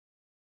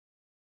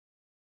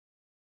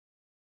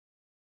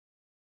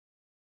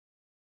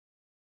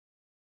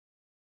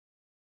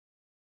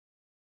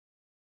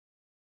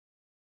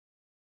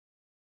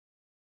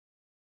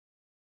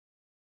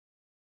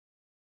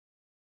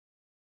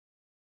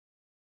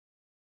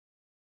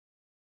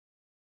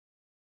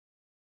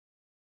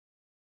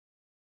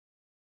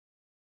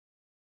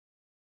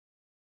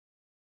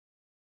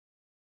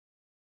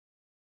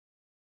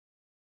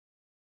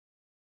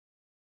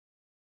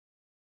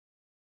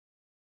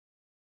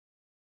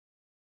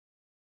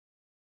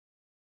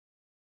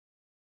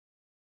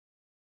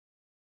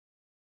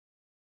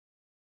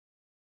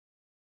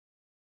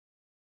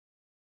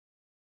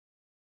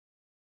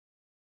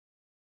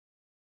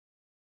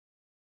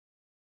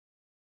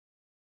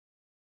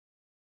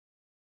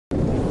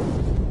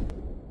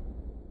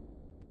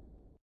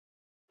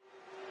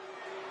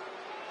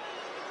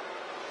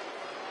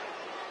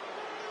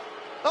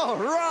All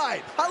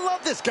right, I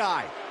love this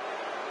guy.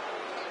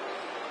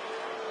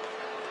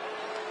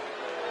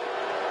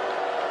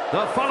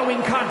 The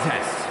following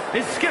contest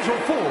is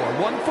scheduled for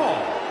one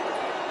fall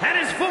and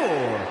is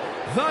for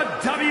the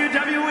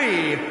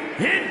WWE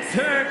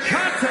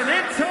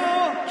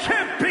Intercontinental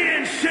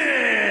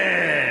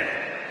Championship.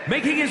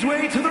 Making his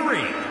way to the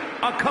ring,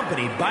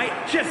 accompanied by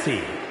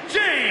Jesse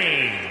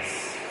James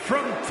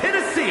from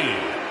Tennessee,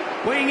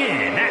 weighing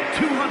in at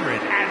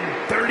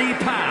 230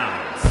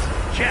 pounds,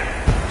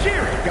 Jarret.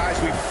 Guys,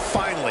 we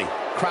finally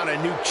crowned a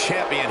new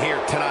champion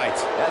here tonight.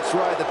 That's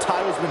right, the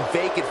title's been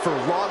vacant for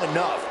long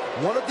enough.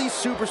 One of these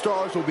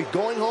superstars will be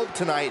going home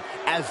tonight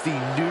as the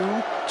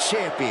new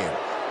champion.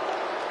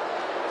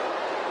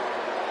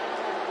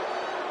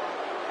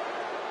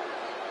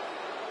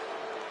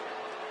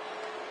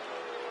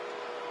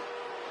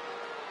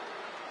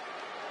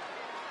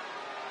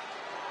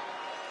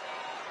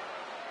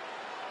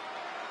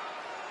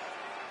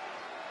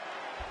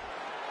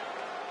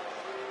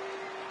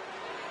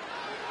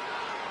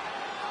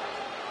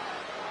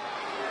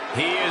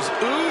 He is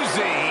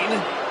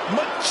oozing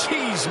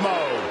machismo.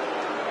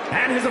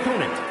 And his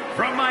opponent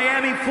from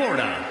Miami,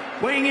 Florida,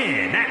 weighing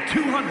in at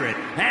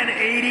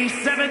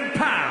 287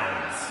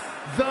 pounds,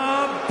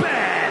 the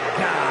bad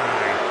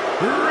guy,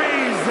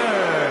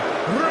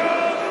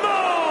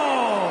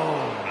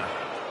 Ramon.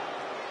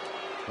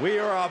 We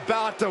are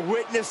about to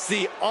witness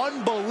the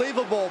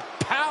unbelievable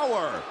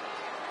power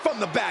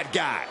from the bad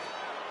guy.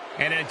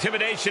 An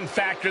intimidation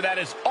factor that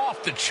is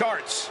off the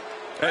charts.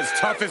 As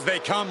tough as they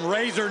come,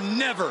 Razor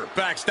never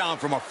backs down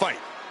from a fight.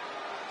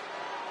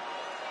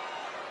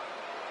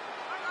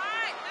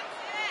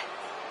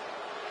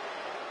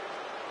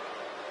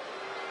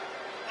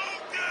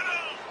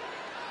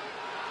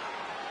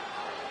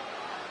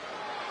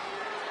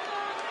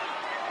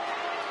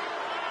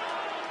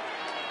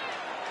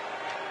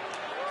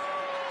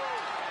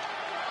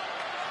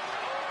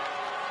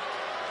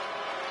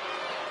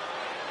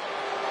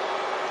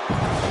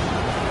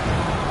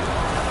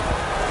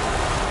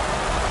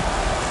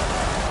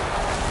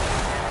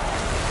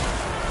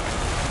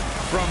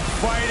 From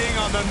fighting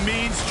on the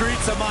mean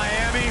streets of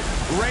Miami,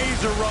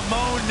 Razor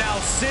Ramon now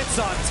sits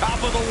on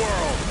top of the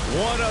world.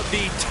 One of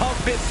the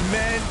toughest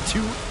men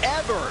to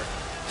ever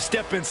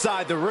step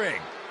inside the ring.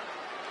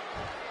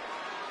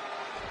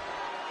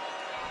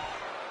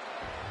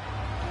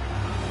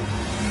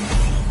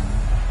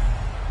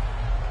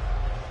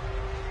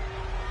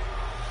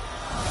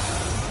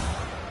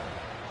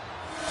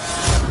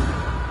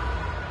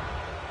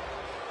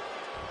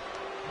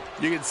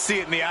 You can see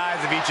it in the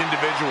eyes of each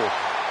individual.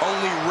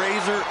 Only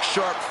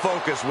razor-sharp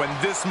focus when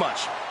this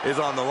much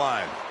is on the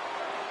line.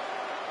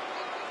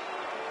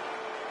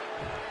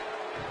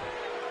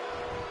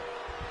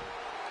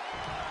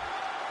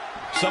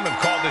 Some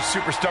have called this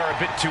superstar a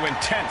bit too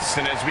intense,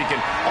 and as we can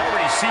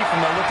already see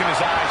from the look in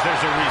his eyes, there's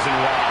a reason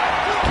why.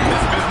 In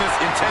this business,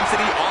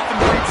 intensity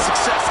often breeds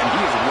success, and he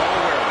is well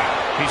aware of that.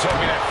 He's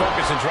hoping that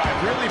focus and drive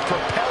really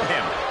propel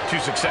him to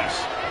success.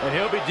 And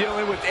he'll be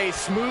dealing with a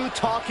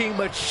smooth-talking,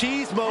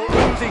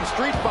 machismo-oozing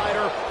street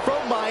fighter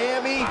from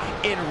Miami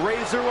in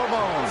Razor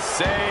Ramon.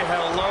 Say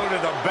hello to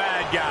the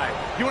bad guy.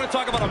 You want to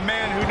talk about a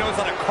man who knows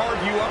how to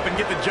carve you up and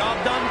get the job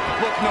done?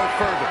 Look no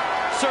further.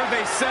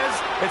 Survey says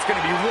it's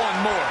going to be one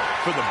more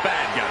for the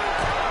bad guy.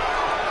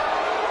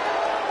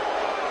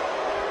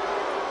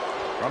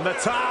 From the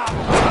top,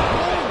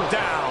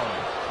 down.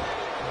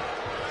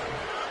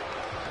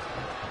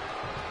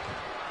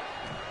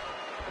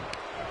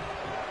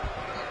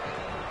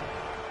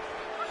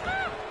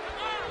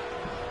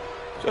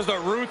 Just a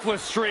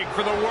ruthless streak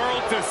for the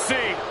world to see.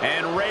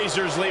 And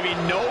Razor's leaving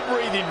no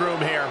breathing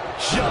room here.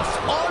 Just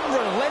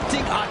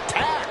unrelenting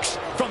attacks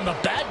from the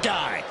bad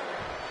guy.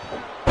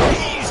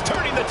 He's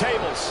turning the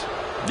tables.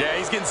 Yeah,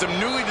 he's getting some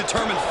newly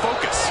determined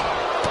focus.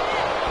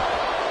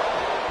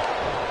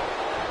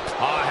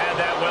 Oh, had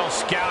that well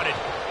scouted.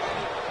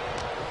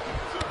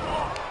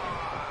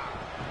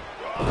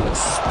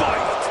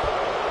 Spiked.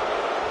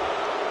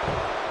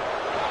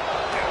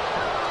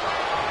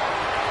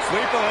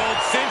 Sleeper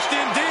hold cinched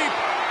in deep.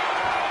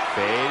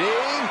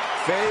 Fading,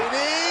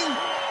 fading.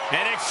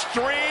 An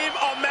extreme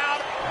amount.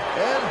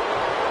 And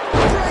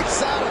breaks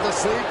out of the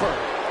sleeper.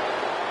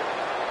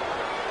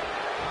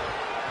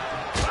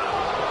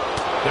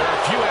 There are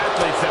a few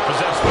athletes that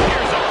possess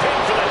years of pin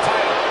for the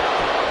title.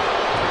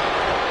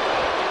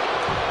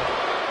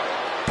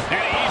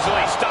 And he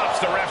easily stops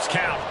the ref's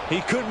count. He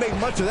couldn't make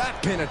much of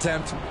that pin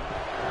attempt.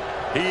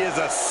 He is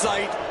a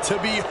sight to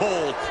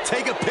behold.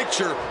 Take a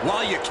picture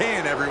while you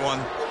can,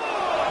 everyone.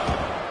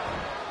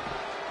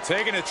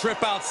 Taking a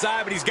trip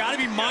outside, but he's got to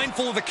be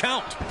mindful of the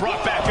count.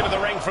 Brought back into the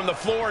ring from the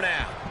floor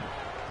now.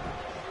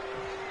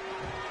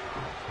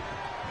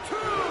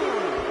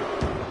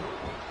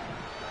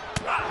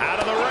 Out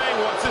of the ring,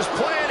 what's his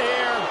plan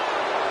here?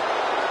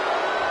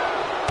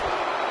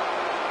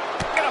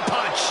 And a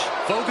punch.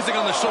 Focusing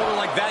on the shoulder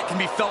like that can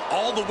be felt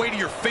all the way to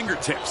your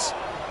fingertips.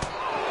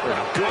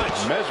 Good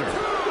measure.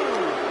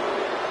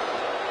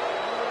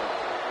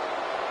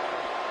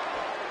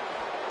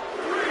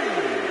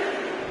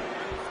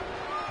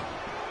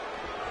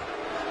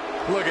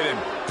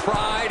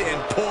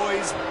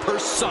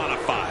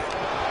 personified.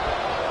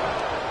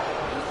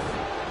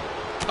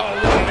 Oh,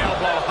 what an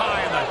elbow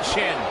high in the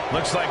chin.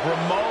 Looks like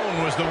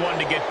Ramon was the one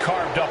to get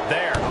carved up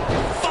there.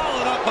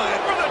 Followed up by it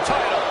For the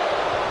title.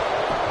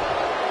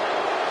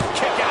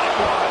 kick out at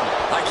one.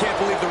 I can't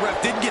believe the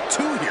ref didn't get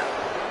two here.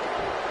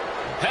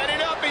 Heading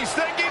up, he's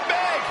thinking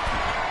big.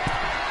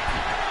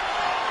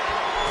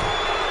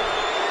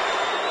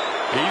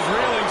 He's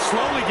reeling,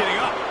 slowly getting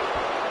up.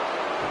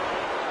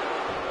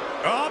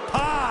 Up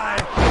high.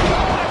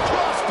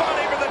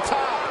 Crossbody for the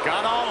top.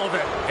 Got all of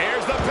it.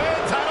 Here's the pin,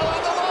 title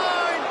on the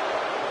line.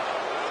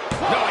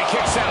 No, he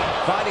kicks out.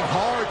 Fighting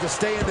hard to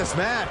stay in this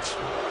match.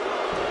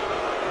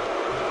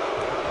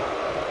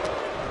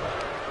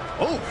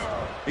 Oof.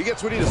 He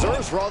gets what he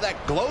deserves for all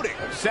that gloating.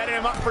 Setting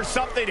him up for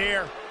something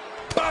here.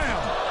 Bam!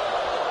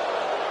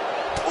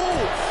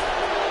 Oof.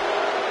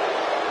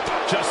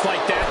 Just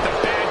like that, the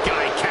bad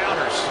guy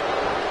counters.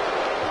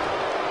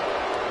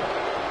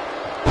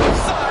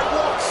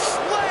 Sidewalk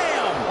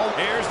slam!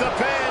 Here's the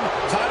pin.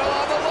 Title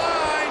on the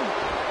line.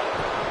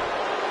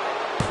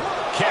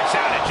 Kicks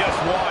out at just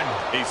one.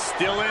 He's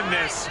still in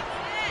this.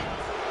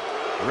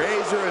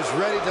 Razor is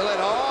ready to let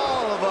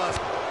all of us.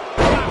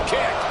 Drop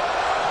kick.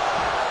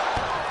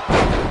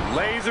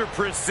 Laser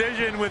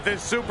precision with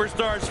this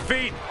superstar's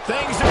feet.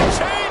 Things are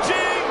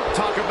changing.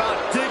 Talk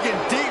about digging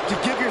deep to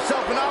give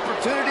yourself an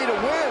opportunity to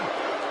win.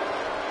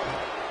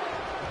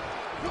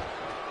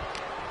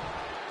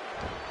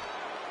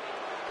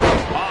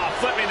 Oh,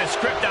 flipping the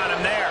script on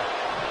him there.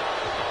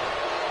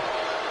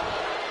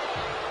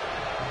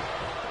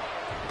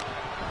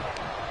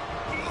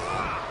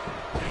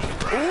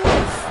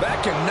 Oof.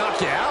 That can knock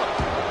you out.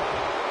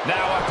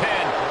 Now a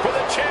pin for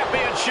the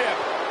championship.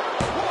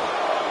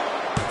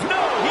 No,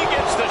 he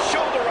gets the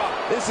shoulder up.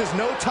 This is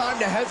no time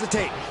to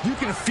hesitate. You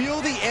can feel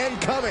the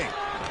end coming.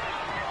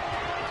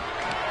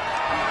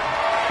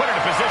 Put in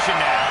a position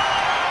now.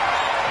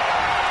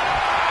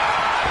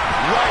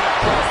 Right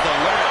across the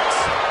larynx.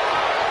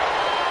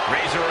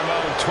 Razor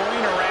Ramon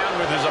toying around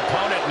with his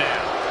opponent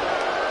now.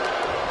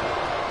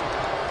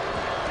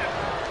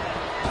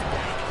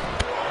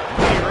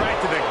 Knee right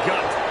to the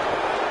gut.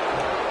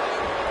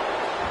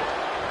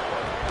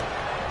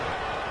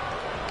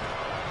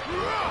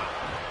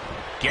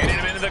 Getting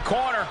him into the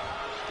corner.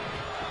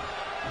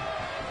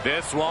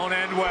 This won't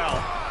end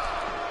well.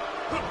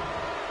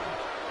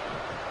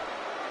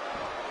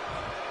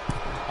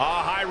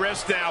 High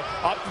risk now.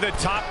 Up to the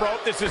top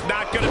rope. This is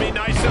not going to be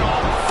nice at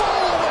all.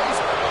 Followaways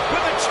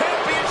with the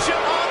championship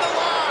on the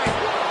line.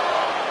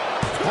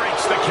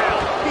 Breaks the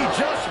count. He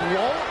just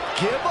won't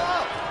give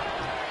up.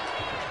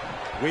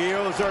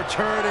 Wheels are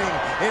turning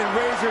in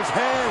Razor's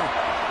head.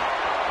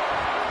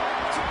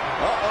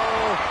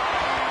 Uh-oh.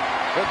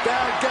 The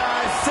bad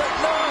guy's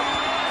setting up.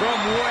 From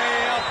way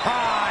up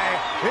high.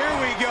 Here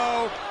we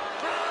go.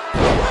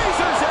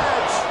 Razor's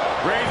edge.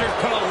 Razor's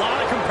put a lot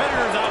of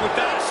competitors out with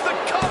that. That's the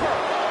cover.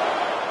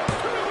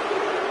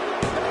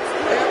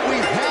 And we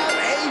have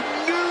a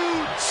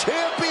new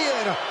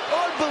champion.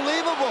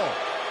 Unbelievable.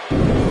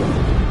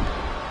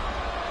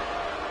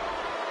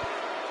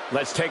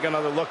 Let's take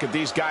another look at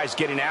these guys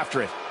getting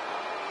after it.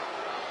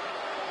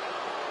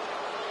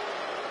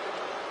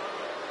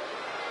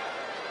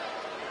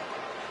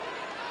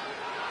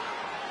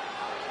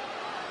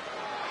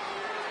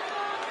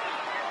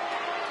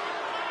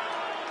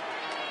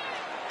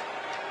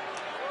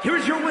 Here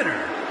is your winner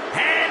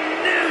and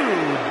new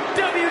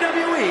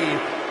WWE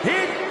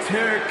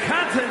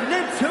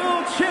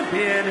Intercontinental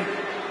Champion,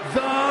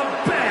 the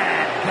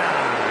Bad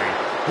Guy,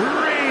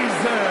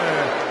 Razor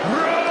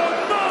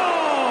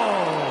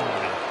Ramon.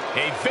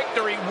 A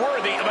victory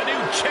worthy of a new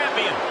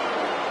champion.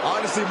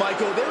 Honestly,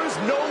 Michael, there is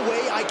no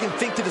way I can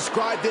think to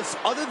describe this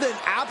other than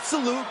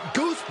absolute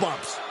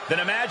goosebumps.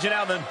 Then imagine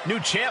how the new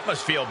champ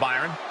must feel,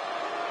 Byron.